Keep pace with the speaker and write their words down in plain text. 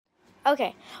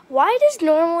Okay, why does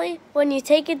normally when you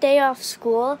take a day off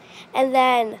school and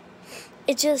then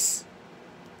it just,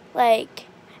 like,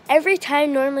 every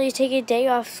time normally you take a day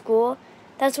off school,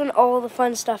 that's when all the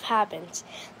fun stuff happens.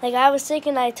 Like, I was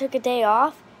thinking I took a day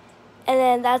off, and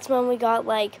then that's when we got to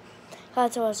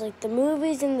watch, like, the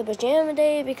movies and the pajama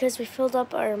day because we filled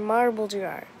up our marble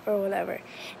jar or whatever.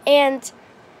 And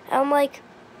I'm like,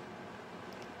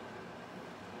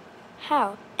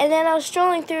 how? And then I was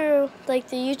strolling through, like,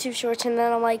 the YouTube shorts, and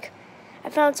then I'm like, I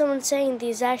found someone saying the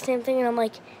exact same thing, and I'm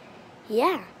like,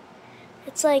 yeah.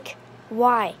 It's like,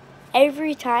 why?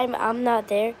 Every time I'm not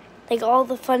there, like, all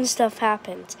the fun stuff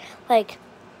happens. Like,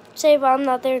 say if I'm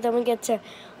not there, then we get to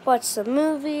watch some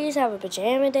movies, have a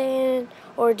pajama day,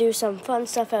 or do some fun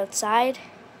stuff outside.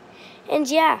 And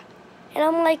yeah, and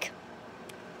I'm like,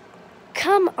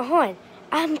 come on.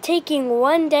 I'm taking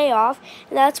one day off,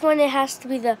 and that's when it has to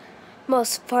be the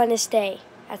most funnest day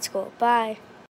at school. Bye.